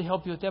can't really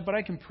help you with that, but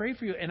I can pray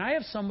for you. And I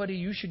have somebody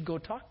you should go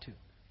talk to.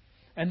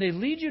 And they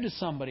lead you to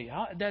somebody.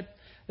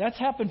 That's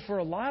happened for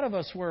a lot of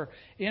us where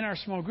in our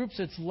small groups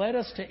it's led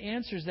us to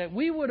answers that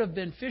we would have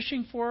been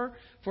fishing for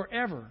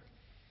forever.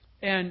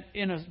 And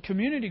in a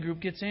community group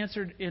gets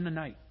answered in a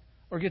night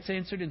or gets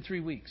answered in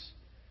 3 weeks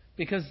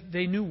because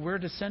they knew where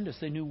to send us.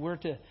 They knew where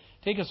to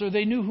take us or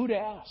they knew who to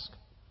ask.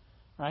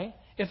 Right?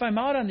 If I'm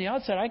out on the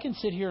outside, I can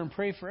sit here and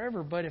pray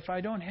forever. But if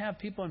I don't have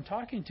people I'm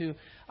talking to,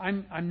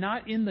 I'm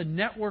not in the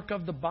network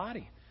of the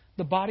body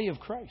of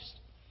Christ.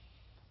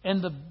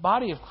 And the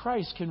body of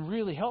Christ can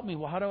really help me.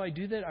 Well, how do I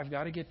do that? I've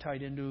got to get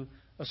tied into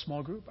a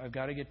small group. I've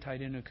got to get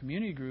tied into a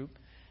community group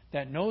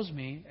that knows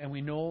me, and we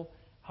know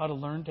how to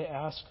learn to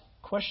ask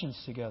questions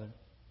together.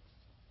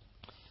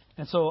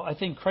 And so I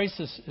think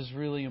crisis is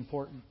really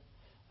important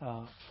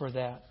for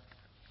that.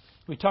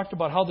 We talked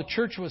about how the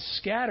church was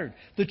scattered.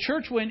 The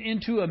church went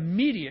into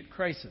immediate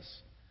crisis.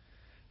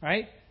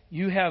 Right?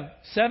 You have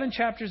 7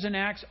 chapters in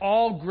Acts,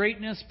 all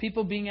greatness,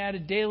 people being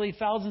added daily,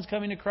 thousands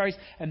coming to Christ,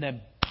 and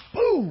then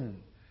boom!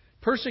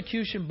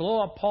 Persecution,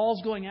 blow up,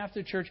 Paul's going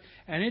after the church,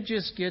 and it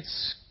just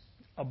gets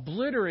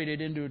obliterated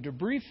into a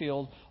debris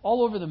field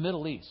all over the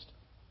Middle East.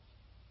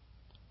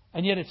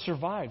 And yet it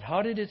survived.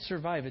 How did it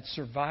survive? It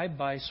survived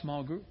by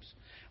small groups.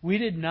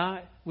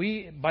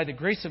 We, by the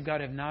grace of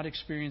God, have not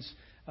experienced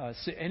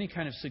any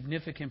kind of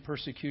significant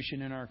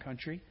persecution in our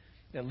country,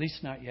 at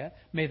least not yet.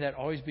 May that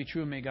always be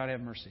true, and may God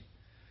have mercy.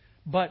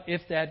 But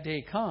if that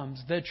day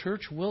comes, the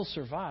church will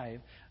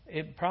survive.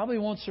 It probably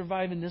won't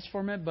survive in this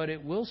format, but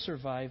it will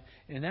survive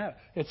in that.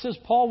 It says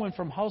Paul went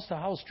from house to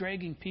house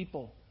dragging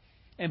people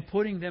and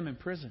putting them in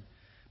prison.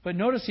 But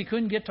notice he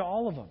couldn't get to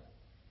all of them.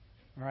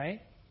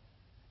 Right?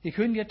 He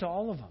couldn't get to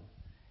all of them.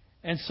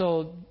 And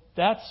so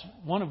that's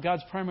one of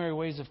God's primary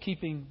ways of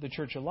keeping the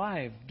church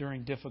alive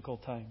during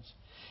difficult times.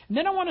 And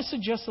then I want to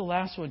suggest the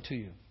last one to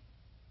you.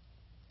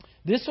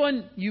 This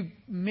one you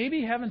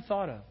maybe haven't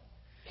thought of.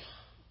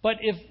 But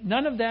if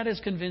none of that has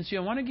convinced you,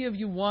 I want to give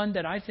you one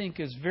that I think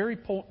is very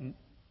potent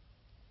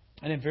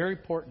and very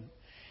important.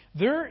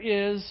 There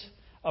is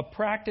a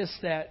practice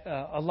that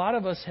a lot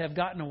of us have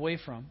gotten away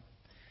from.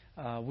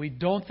 We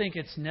don't think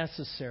it's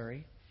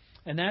necessary,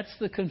 and that's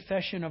the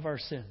confession of our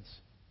sins.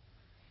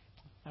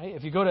 Right?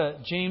 If you go to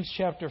James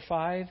chapter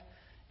 5,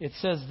 it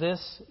says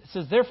this. It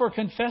says, therefore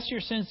confess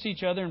your sins to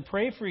each other and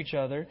pray for each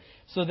other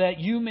so that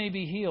you may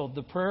be healed.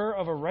 The prayer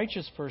of a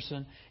righteous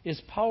person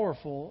is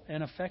powerful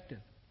and effective.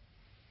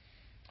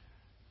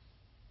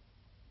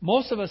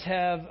 Most of us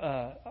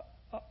have,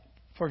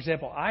 for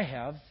example, I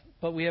have,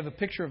 but we have a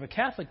picture of a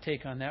Catholic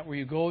take on that where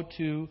you go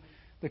to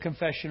the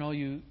confessional,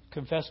 you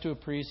confess to a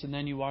priest, and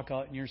then you walk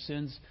out and your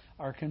sins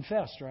are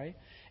confessed, right?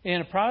 In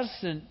a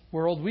Protestant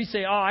world, we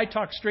say, I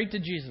talk straight to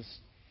Jesus.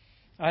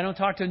 I don't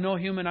talk to no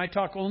human. I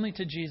talk only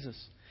to Jesus.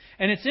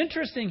 And it's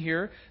interesting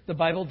here, the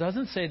Bible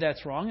doesn't say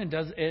that's wrong, and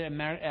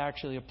it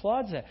actually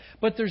applauds that.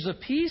 But there's a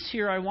piece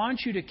here I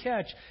want you to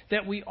catch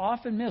that we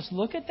often miss.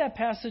 Look at that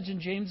passage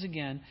in James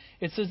again.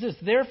 It says this,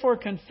 therefore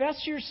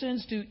confess your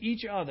sins to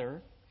each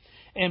other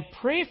and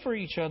pray for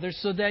each other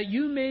so that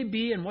you may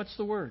be, and what's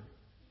the word?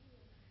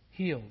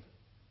 Healed.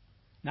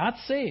 Not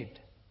saved.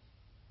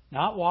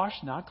 Not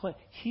washed, not cleansed.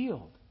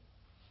 Healed.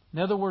 In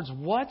other words,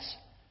 what's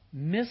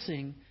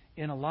missing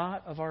in a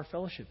lot of our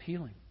fellowship?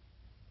 Healing.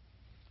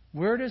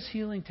 Where does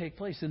healing take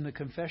place? In the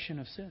confession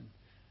of sin.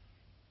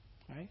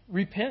 Right?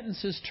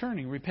 Repentance is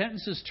turning.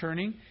 Repentance is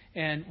turning,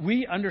 and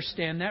we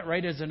understand that,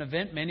 right? As an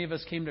event, many of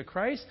us came to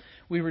Christ.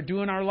 We were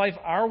doing our life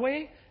our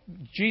way.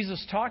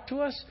 Jesus talked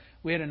to us.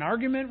 We had an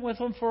argument with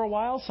Him for a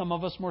while, some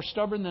of us more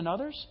stubborn than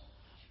others.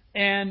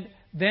 And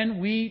then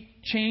we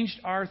changed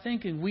our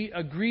thinking. We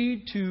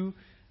agreed to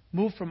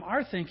move from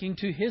our thinking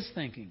to His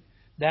thinking.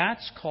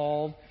 That's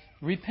called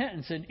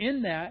repentance. And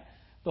in that,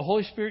 the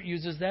Holy Spirit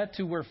uses that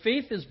to where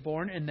faith is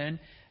born and then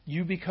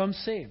you become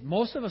saved.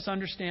 Most of us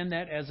understand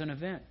that as an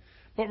event.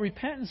 But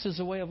repentance is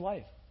a way of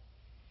life.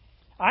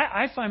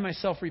 I find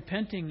myself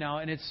repenting now,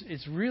 and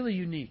it's really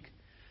unique.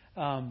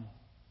 I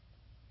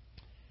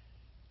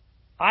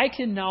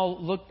can now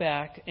look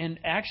back, and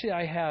actually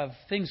I have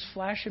things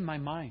flash in my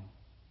mind.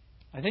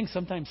 I think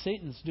sometimes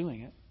Satan's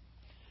doing it.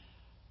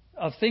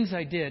 Of things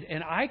I did.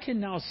 And I can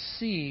now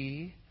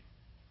see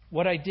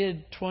what I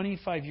did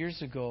 25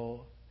 years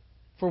ago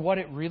for what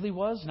it really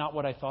was, not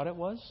what I thought it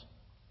was.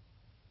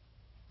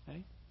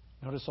 Okay?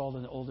 Notice all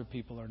the older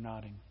people are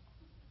nodding.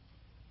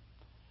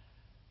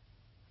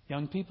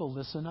 Young people,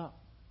 listen up.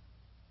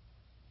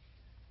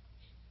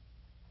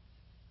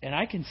 And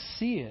I can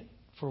see it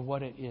for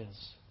what it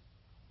is.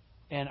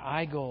 And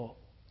I go,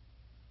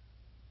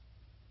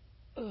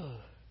 ugh,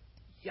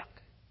 yuck.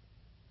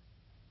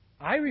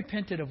 I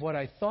repented of what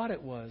I thought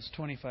it was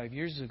 25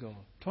 years ago.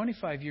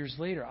 25 years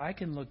later, I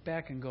can look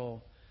back and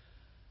go,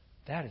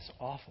 that is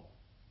awful.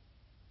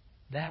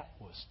 That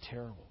was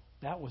terrible.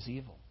 That was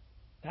evil.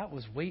 That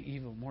was way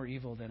evil, more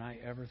evil than I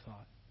ever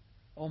thought.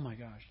 Oh my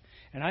gosh.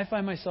 And I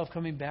find myself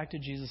coming back to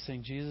Jesus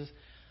saying, Jesus,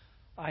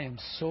 I am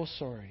so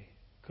sorry.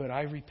 Could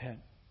I repent?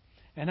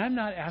 And I'm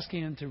not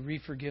asking Him to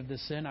re-forgive the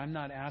sin. I'm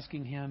not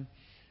asking Him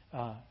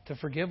to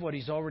forgive what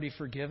He's already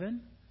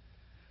forgiven.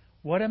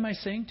 What am I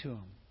saying to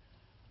Him?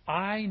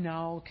 I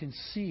now can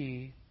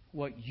see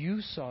what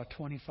you saw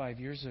 25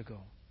 years ago.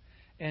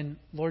 And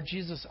Lord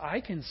Jesus, I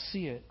can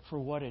see it for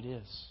what it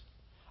is.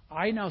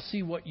 I now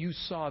see what you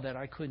saw that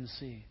I couldn't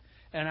see.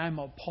 And I'm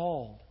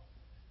appalled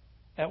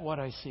at what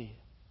I see.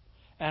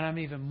 And I'm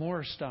even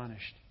more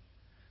astonished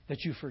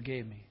that you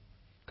forgave me.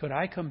 Could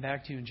I come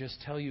back to you and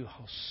just tell you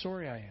how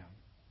sorry I am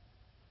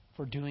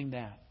for doing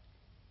that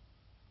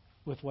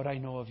with what I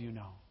know of you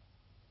now?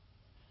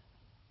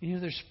 You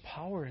know, there's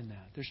power in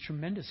that. There's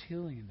tremendous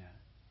healing in that.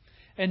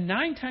 And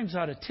 9 times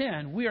out of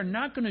 10, we are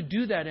not going to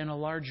do that in a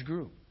large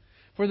group.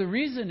 For the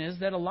reason is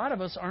that a lot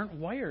of us aren't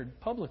wired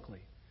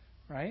publicly,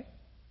 right?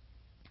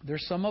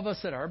 There's some of us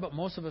that are, but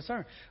most of us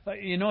aren't.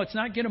 It's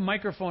not get a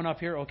microphone up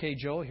here. Okay,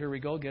 Joe, here we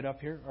go. Get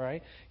up here. All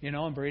right.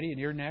 And Brady, and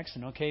you're next.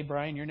 And okay,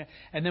 Brian, you're next.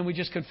 And then we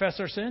just confess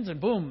our sins and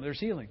boom, there's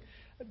healing.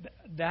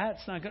 That's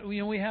not good.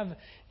 We have,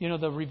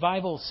 the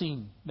revival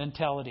scene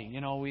mentality.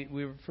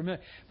 We're familiar.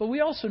 But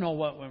we also know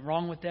what went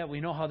wrong with that.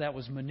 We know how that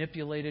was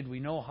manipulated. We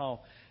know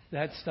how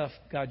that stuff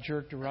got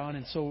jerked around.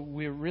 And so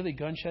we're really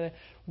gun-shy.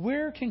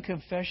 Where can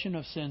confession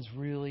of sins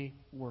really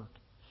work?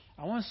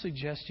 I want to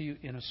suggest to you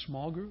in a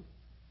small group.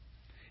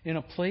 In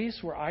a place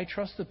where I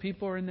trust the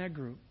people who are in that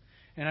group.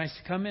 And I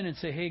come in and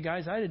say, hey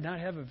guys, I did not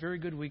have a very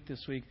good week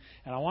this week.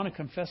 And I want to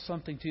confess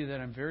something to you that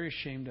I'm very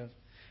ashamed of.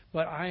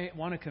 But I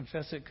want to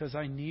confess it because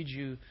I need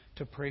you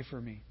to pray for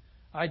me.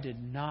 I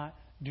did not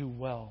do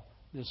well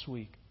this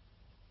week.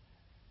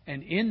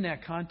 And in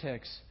that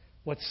context,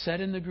 what's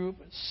said in the group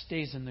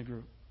stays in the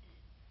group.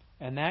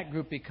 And that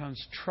group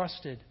becomes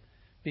trusted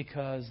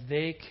because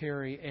they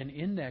carry, and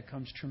in that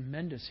comes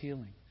tremendous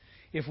healing.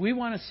 If we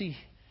want to see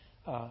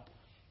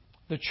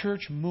the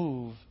church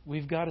move,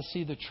 we've got to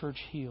see the church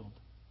healed.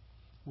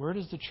 Where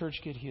does the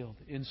church get healed?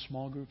 In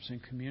small groups, in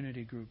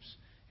community groups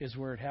is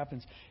where it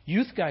happens.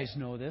 Youth guys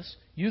know this.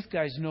 Youth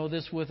guys know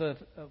this with a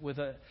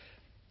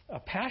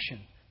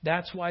passion.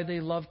 That's why they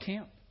love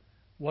camp.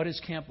 What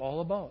is camp all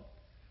about?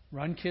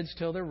 Run kids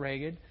till they're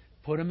ragged,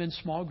 put them in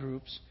small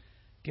groups,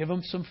 give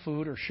them some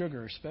food or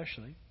sugar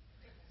especially,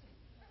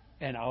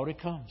 and out it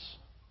comes,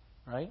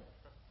 right?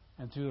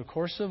 And through the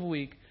course of a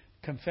week,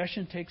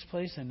 confession takes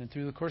place, and then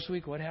through the course of the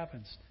week, what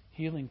happens?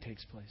 Healing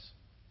takes place.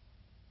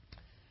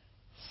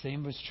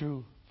 Same was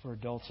true for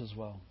adults as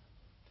well.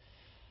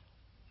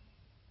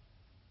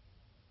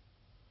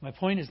 My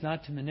point is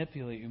not to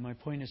manipulate you. My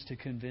point is to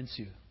convince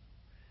you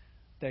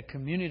that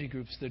community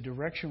groups, the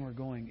direction we're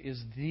going,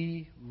 is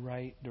the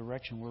right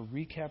direction. We're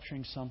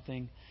recapturing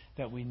something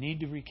that we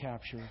need to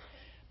recapture,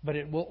 but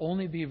it will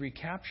only be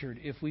recaptured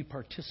if we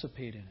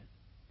participate in it.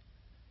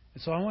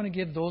 And so I want to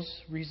give those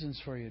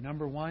reasons for you.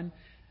 Number one,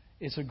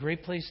 it's a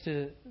great place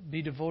to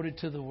be devoted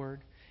to the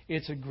Word.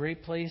 It's a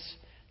great place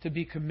to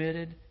be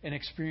committed and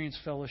experience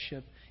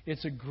fellowship.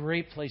 It's a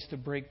great place to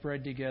break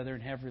bread together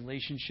and have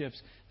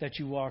relationships that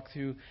you walk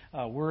through.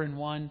 We're in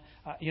one.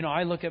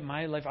 I look at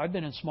my life. I've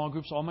been in small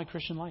groups all my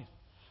Christian life.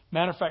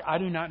 Matter of fact, I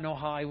do not know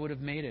how I would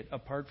have made it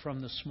apart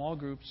from the small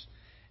groups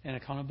and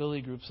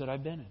accountability groups that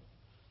I've been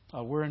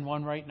in. We're in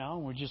one right now,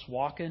 and we're just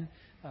walking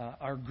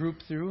our group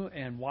through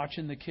and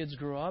watching the kids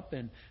grow up.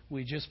 And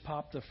we just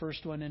popped the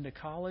first one into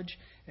college,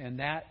 and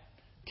that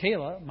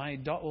Kayla, my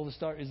oldest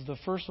daughter, is the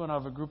first one out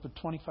of a group of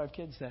 25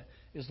 kids that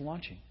is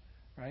launching,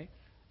 right?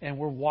 And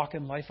we're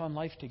walking life on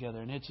life together,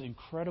 and it's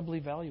incredibly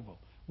valuable.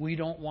 We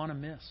don't want to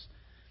miss.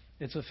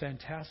 It's a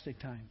fantastic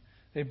time.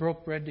 They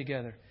broke bread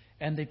together,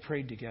 and they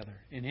prayed together.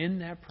 And in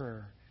that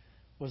prayer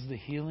was the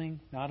healing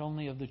not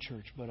only of the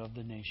church, but of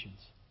the nations.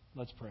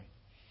 Let's pray.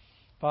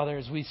 Father,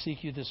 as we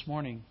seek you this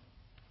morning,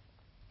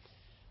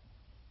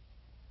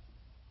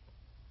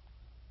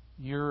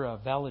 your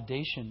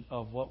validation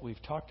of what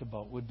we've talked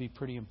about would be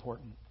pretty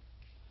important.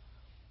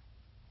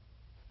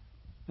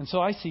 And so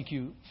I seek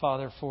you,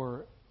 Father,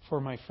 for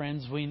my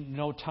friends. We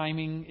know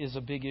timing is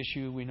a big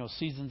issue. We know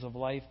seasons of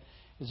life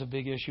is a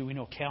big issue. We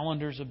know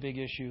calendar's a big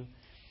issue.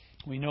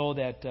 We know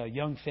that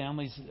young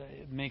families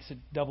makes it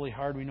doubly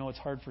hard. We know it's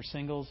hard for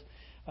singles.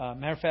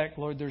 Matter of fact,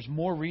 Lord, there's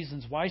more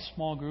reasons why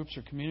small groups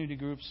or community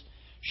groups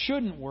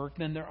shouldn't work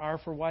than there are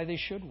for why they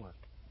should work.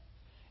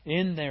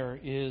 In there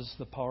is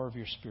the power of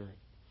your Spirit.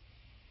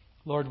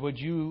 Lord, would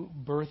you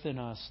birth in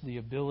us the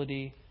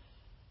ability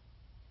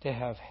to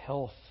have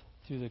health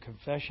through the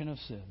confession of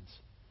sins,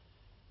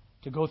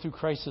 to go through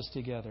crisis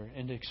together,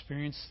 and to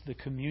experience the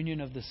communion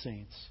of the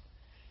saints.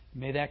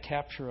 May that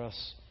capture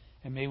us,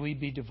 and may we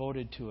be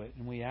devoted to it.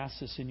 And we ask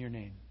this in your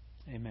name.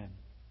 Amen.